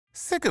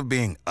Sick of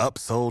being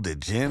upsold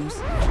at gyms?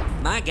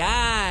 My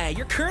guy,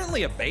 you're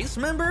currently a base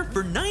member?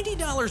 For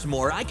 $90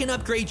 more, I can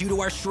upgrade you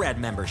to our Shred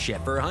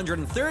membership. For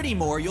 $130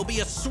 more, you'll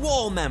be a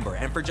Swole member.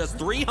 And for just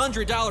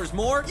 $300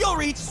 more, you'll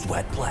reach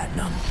Sweat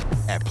Platinum.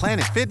 At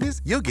Planet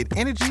Fitness, you'll get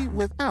energy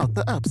without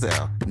the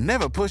upsell.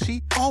 Never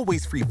pushy,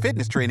 always free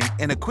fitness training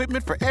and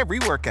equipment for every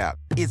workout.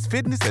 It's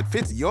fitness that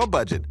fits your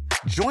budget.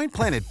 Join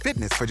Planet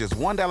Fitness for just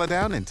 $1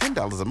 down and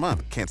 $10 a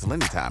month. Cancel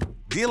anytime.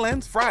 Deal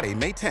ends Friday,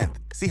 May 10th.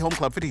 See Home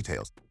Club for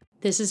details.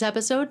 This is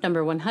episode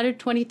number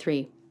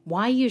 123,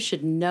 Why You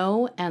Should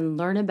Know and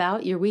Learn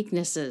About Your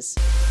Weaknesses.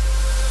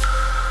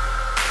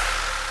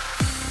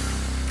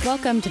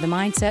 Welcome to the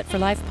Mindset for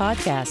Life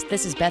podcast.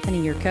 This is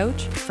Bethany, your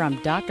coach from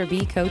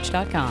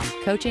drbcoach.com,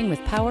 coaching with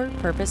power,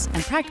 purpose,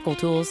 and practical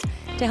tools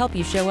to help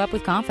you show up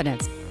with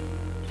confidence.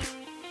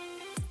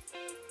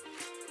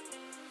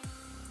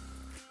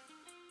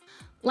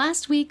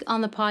 Last week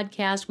on the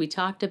podcast, we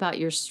talked about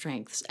your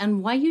strengths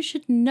and why you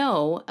should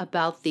know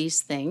about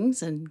these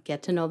things and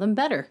get to know them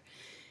better.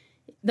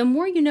 The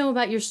more you know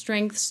about your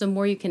strengths, the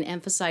more you can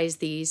emphasize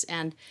these.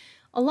 And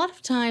a lot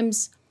of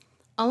times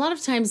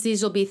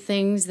these will be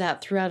things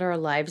that throughout our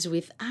lives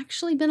we've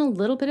actually been a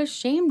little bit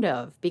ashamed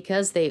of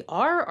because they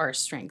are our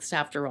strengths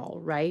after all,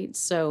 right?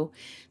 So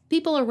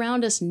people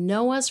around us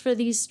know us for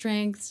these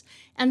strengths,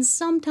 and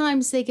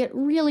sometimes they get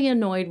really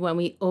annoyed when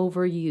we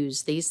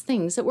overuse these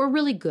things that we're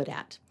really good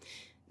at.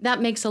 That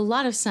makes a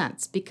lot of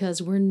sense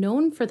because we're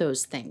known for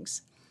those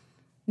things.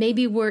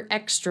 Maybe we're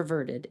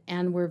extroverted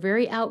and we're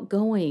very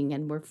outgoing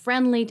and we're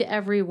friendly to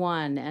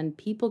everyone, and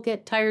people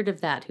get tired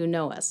of that who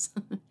know us.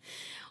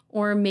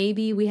 Or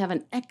maybe we have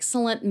an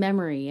excellent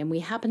memory and we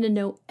happen to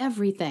know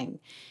everything.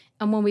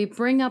 And when we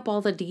bring up all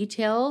the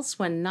details,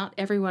 when not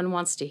everyone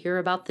wants to hear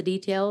about the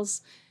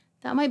details,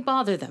 that might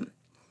bother them.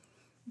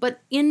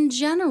 But in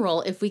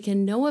general, if we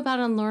can know about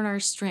and learn our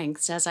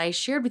strengths, as I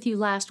shared with you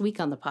last week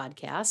on the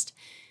podcast,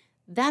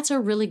 that's a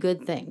really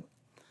good thing.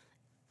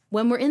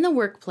 When we're in the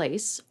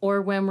workplace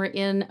or when we're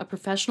in a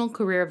professional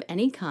career of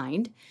any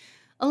kind,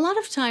 a lot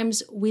of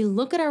times we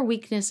look at our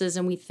weaknesses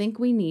and we think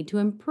we need to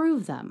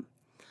improve them.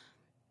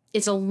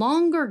 It's a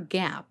longer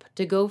gap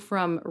to go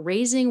from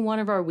raising one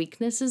of our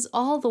weaknesses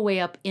all the way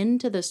up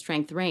into the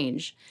strength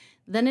range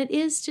than it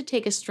is to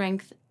take a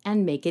strength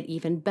and make it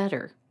even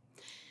better.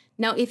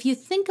 Now, if you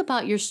think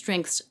about your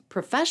strengths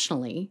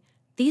professionally,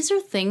 these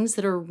are things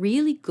that are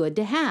really good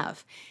to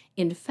have.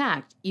 In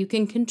fact, you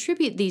can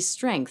contribute these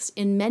strengths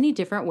in many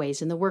different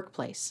ways in the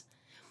workplace.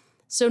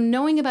 So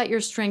knowing about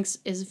your strengths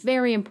is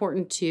very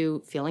important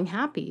to feeling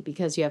happy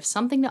because you have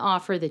something to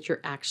offer that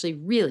you're actually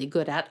really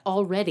good at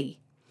already.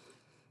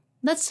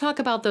 Let's talk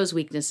about those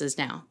weaknesses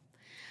now.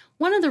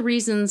 One of the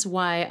reasons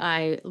why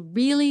I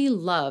really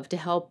love to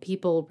help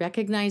people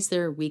recognize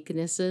their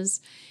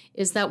weaknesses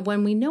is that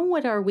when we know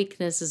what our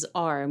weaknesses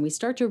are and we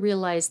start to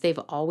realize they've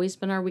always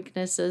been our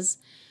weaknesses,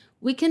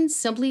 we can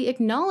simply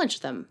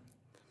acknowledge them.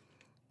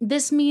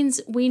 This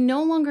means we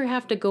no longer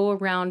have to go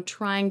around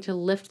trying to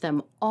lift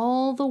them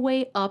all the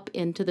way up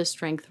into the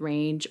strength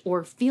range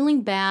or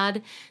feeling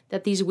bad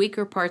that these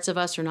weaker parts of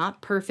us are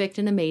not perfect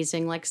and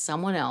amazing like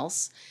someone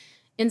else.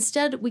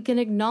 Instead, we can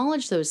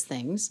acknowledge those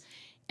things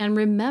and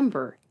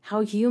remember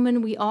how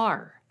human we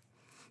are.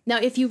 Now,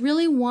 if you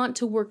really want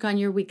to work on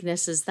your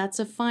weaknesses, that's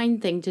a fine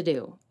thing to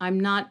do. I'm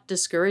not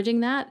discouraging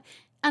that,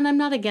 and I'm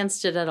not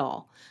against it at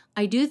all.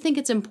 I do think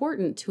it's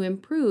important to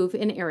improve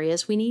in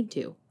areas we need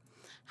to.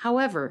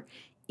 However,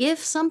 if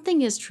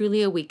something is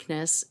truly a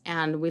weakness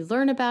and we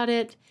learn about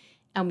it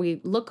and we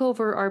look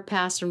over our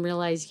past and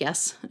realize,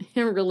 yes,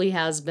 it really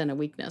has been a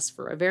weakness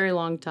for a very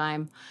long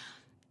time,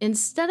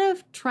 instead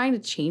of trying to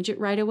change it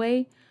right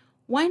away,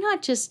 why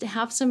not just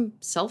have some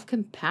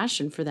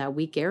self-compassion for that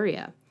weak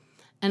area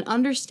and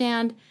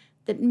understand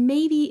that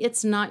maybe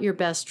it's not your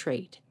best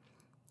trait.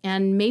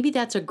 And maybe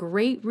that's a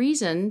great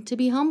reason to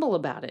be humble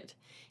about it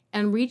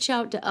and reach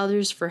out to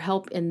others for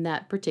help in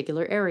that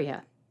particular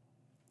area.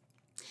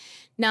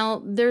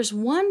 Now, there's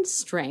one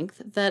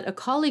strength that a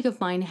colleague of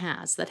mine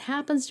has that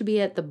happens to be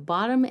at the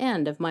bottom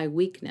end of my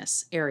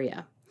weakness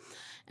area.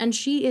 And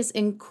she is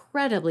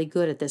incredibly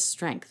good at this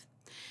strength.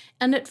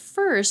 And at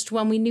first,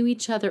 when we knew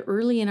each other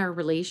early in our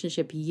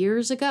relationship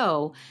years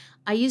ago,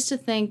 I used to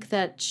think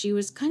that she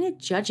was kind of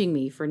judging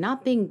me for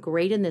not being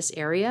great in this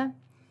area.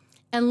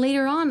 And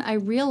later on, I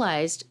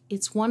realized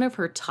it's one of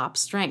her top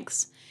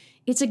strengths.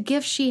 It's a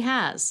gift she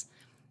has.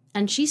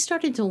 And she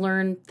started to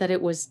learn that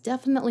it was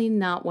definitely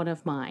not one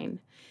of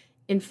mine.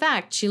 In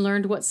fact, she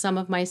learned what some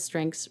of my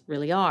strengths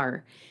really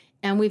are.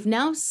 And we've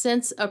now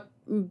since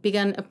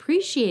begun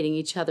appreciating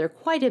each other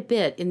quite a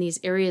bit in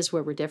these areas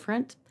where we're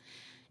different.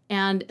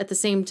 And at the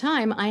same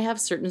time, I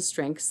have certain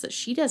strengths that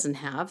she doesn't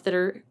have that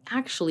are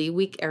actually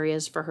weak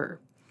areas for her.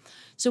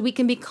 So we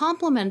can be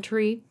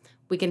complementary,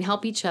 we can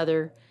help each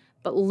other,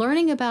 but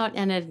learning about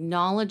and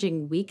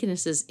acknowledging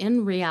weaknesses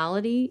in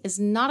reality is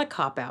not a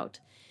cop-out.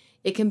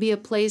 It can be a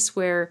place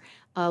where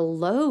a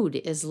load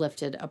is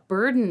lifted, a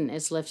burden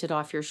is lifted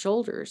off your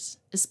shoulders,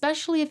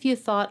 especially if you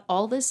thought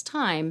all this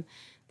time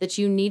that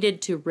you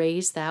needed to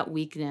raise that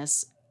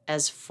weakness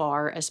as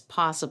far as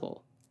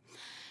possible.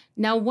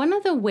 Now, one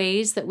of the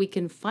ways that we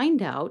can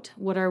find out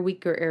what our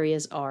weaker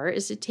areas are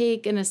is to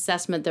take an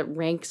assessment that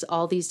ranks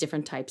all these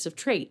different types of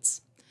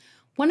traits.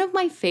 One of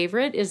my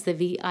favorite is the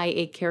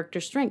VIA Character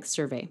Strength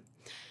Survey.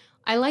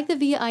 I like the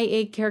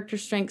VIA Character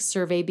Strength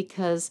Survey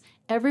because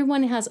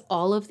everyone has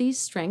all of these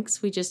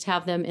strengths, we just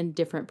have them in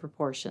different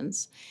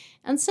proportions.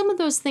 And some of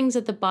those things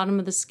at the bottom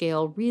of the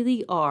scale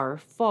really are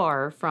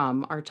far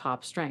from our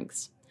top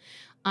strengths.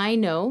 I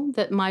know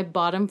that my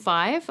bottom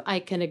 5 I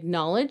can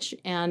acknowledge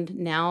and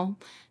now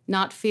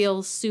not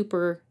feel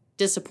super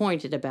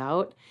disappointed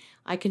about.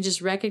 I can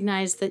just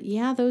recognize that,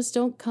 yeah, those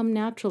don't come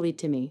naturally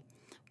to me.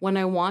 When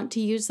I want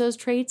to use those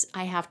traits,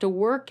 I have to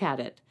work at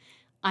it.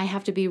 I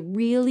have to be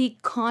really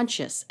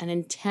conscious and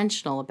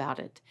intentional about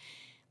it.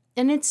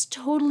 And it's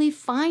totally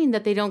fine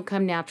that they don't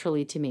come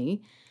naturally to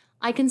me.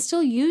 I can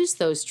still use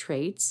those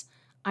traits.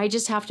 I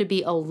just have to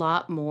be a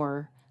lot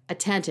more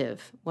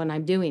attentive when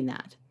I'm doing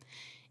that.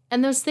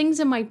 And those things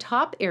in my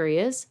top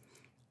areas,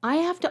 I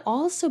have to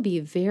also be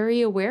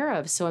very aware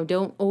of so I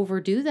don't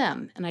overdo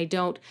them and I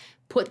don't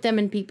put them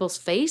in people's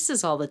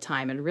faces all the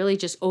time and really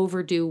just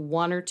overdo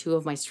one or two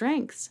of my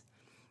strengths.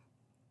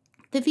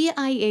 The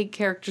VIA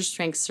Character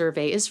Strength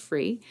Survey is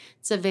free.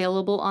 It's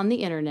available on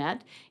the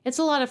internet. It's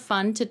a lot of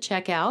fun to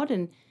check out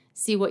and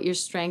see what your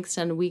strengths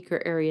and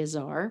weaker areas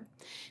are.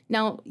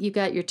 Now, you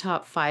got your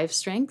top 5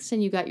 strengths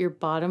and you got your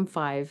bottom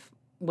 5,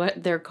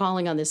 what they're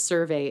calling on this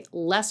survey,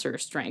 lesser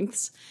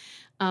strengths.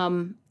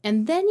 And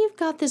then you've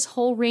got this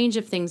whole range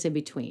of things in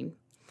between.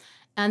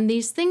 And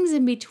these things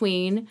in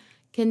between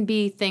can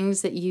be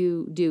things that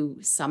you do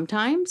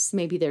sometimes.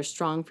 Maybe they're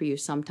strong for you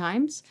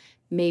sometimes.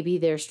 Maybe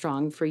they're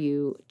strong for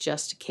you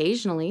just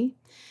occasionally.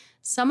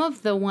 Some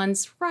of the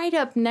ones right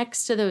up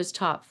next to those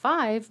top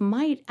 5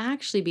 might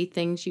actually be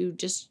things you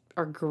just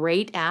are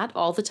great at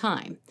all the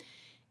time.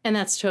 And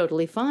that's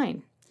totally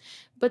fine.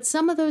 But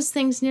some of those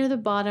things near the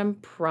bottom,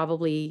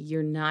 probably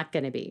you're not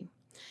going to be.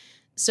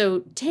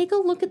 So take a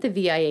look at the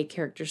VIA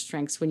character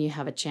strengths when you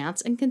have a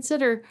chance and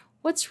consider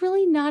what's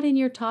really not in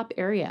your top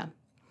area.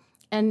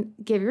 And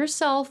give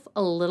yourself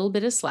a little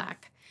bit of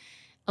slack,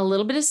 a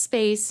little bit of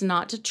space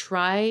not to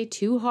try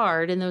too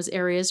hard in those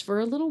areas for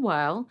a little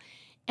while,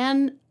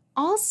 and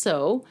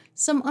also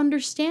some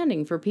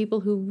understanding for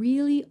people who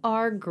really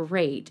are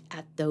great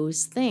at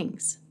those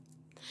things.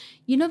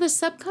 You know, the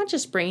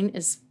subconscious brain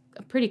is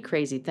a pretty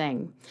crazy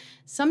thing.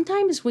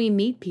 Sometimes we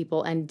meet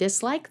people and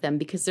dislike them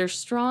because they're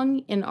strong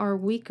in our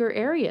weaker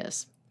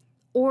areas.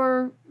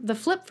 Or the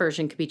flip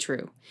version could be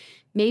true.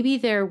 Maybe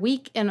they're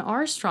weak in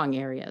our strong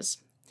areas.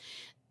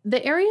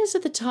 The areas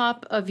at the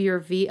top of your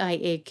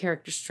VIA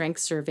Character Strength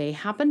Survey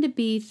happen to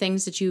be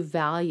things that you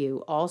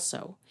value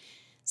also.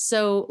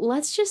 So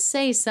let's just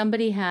say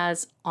somebody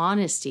has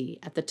honesty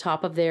at the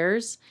top of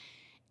theirs,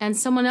 and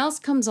someone else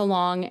comes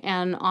along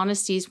and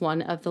honesty is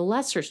one of the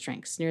lesser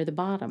strengths near the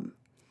bottom.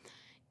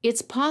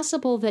 It's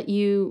possible that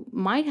you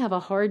might have a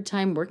hard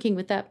time working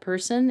with that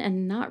person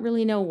and not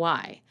really know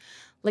why.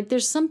 Like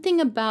there's something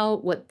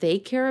about what they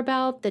care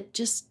about that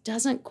just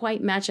doesn't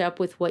quite match up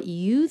with what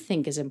you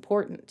think is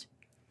important.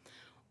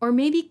 Or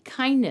maybe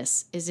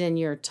kindness is in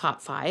your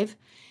top 5,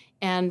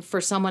 and for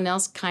someone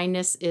else,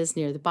 kindness is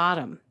near the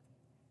bottom.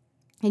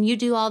 And you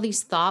do all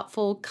these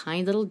thoughtful,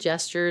 kind little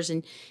gestures,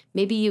 and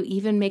maybe you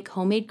even make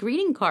homemade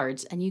greeting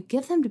cards and you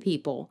give them to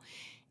people,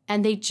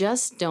 and they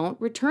just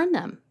don't return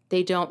them.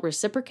 They don't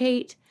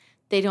reciprocate.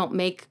 They don't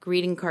make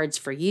greeting cards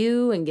for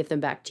you and give them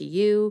back to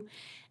you.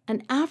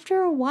 And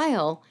after a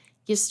while,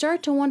 you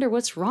start to wonder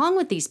what's wrong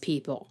with these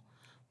people.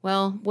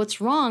 Well,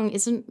 what's wrong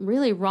isn't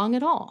really wrong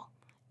at all.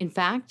 In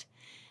fact,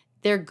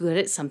 they're good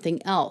at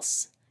something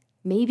else.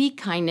 Maybe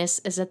kindness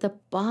is at the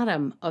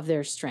bottom of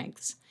their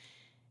strengths.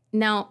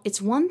 Now,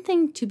 it's one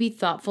thing to be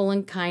thoughtful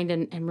and kind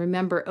and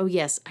remember, oh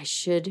yes, I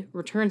should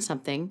return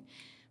something,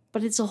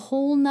 but it's a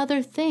whole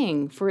nother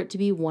thing for it to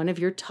be one of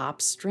your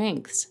top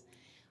strengths.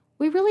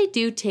 We really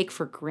do take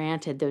for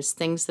granted those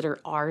things that are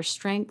our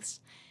strengths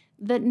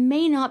that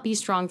may not be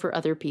strong for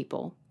other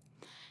people.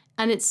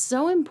 And it's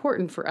so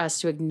important for us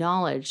to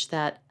acknowledge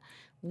that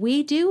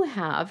we do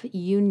have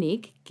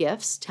unique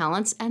gifts,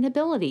 talents, and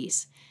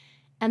abilities.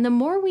 And the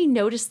more we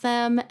notice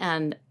them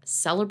and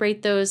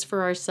celebrate those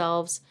for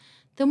ourselves,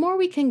 the more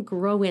we can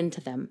grow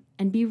into them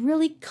and be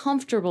really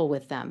comfortable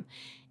with them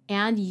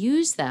and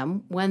use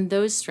them when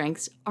those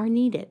strengths are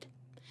needed.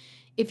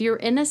 If you're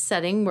in a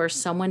setting where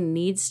someone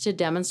needs to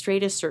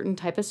demonstrate a certain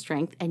type of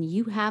strength and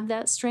you have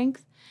that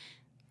strength,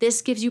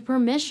 this gives you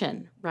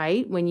permission,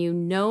 right? When you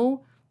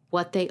know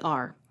what they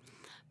are.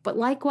 But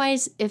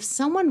likewise, if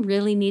someone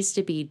really needs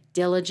to be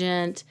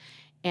diligent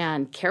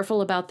and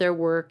careful about their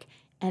work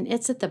and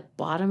it's at the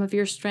bottom of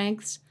your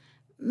strengths,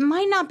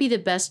 might not be the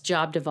best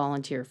job to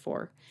volunteer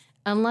for,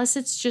 unless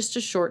it's just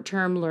a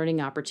short-term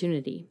learning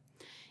opportunity.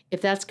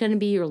 If that's going to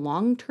be your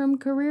long-term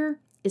career,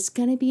 it's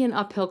going to be an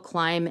uphill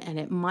climb and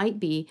it might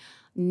be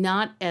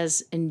not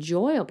as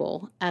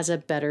enjoyable as a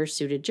better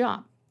suited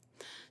job.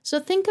 So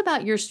think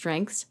about your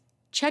strengths,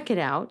 check it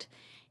out,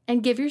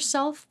 and give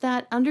yourself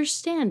that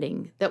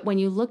understanding that when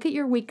you look at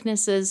your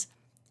weaknesses,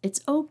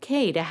 It's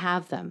okay to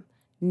have them.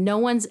 No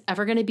one's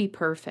ever going to be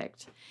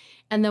perfect.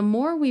 And the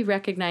more we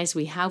recognize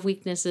we have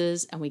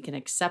weaknesses and we can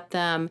accept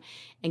them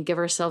and give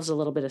ourselves a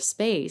little bit of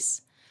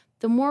space,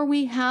 the more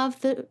we have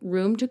the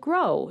room to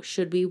grow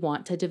should we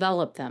want to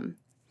develop them.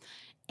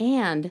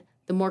 And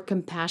the more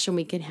compassion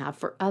we can have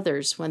for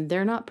others when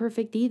they're not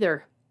perfect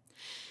either.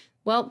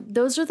 Well,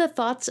 those are the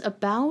thoughts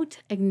about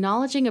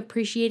acknowledging,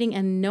 appreciating,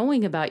 and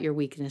knowing about your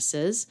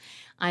weaknesses.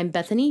 I'm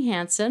Bethany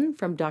Hansen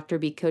from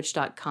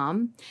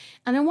drbcoach.com,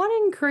 and I want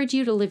to encourage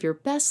you to live your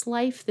best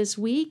life this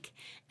week,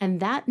 and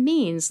that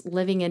means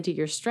living into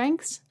your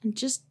strengths and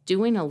just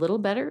doing a little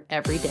better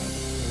every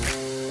day.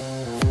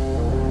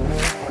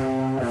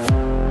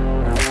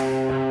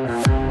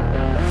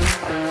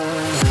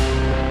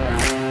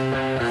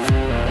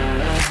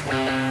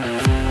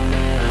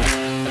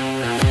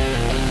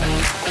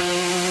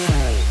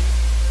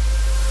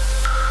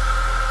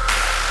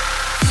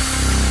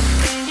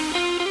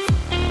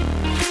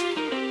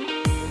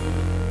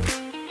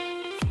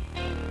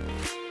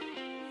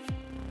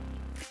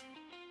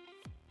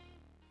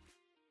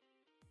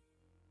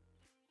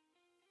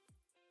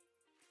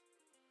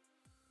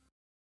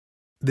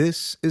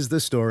 This is the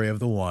story of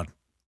the one.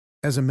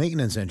 As a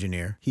maintenance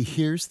engineer, he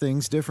hears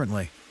things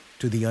differently.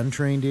 To the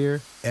untrained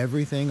ear,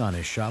 everything on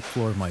his shop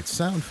floor might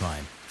sound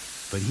fine,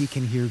 but he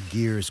can hear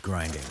gears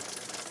grinding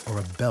or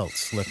a belt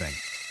slipping.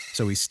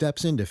 So he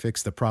steps in to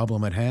fix the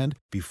problem at hand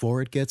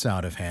before it gets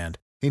out of hand.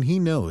 And he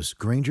knows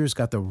Grainger's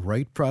got the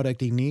right product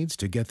he needs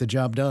to get the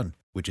job done,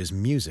 which is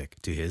music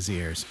to his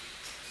ears.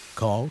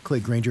 Call,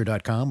 click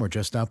Grainger.com, or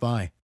just stop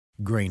by.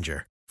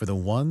 Grainger, for the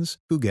ones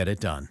who get it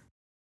done.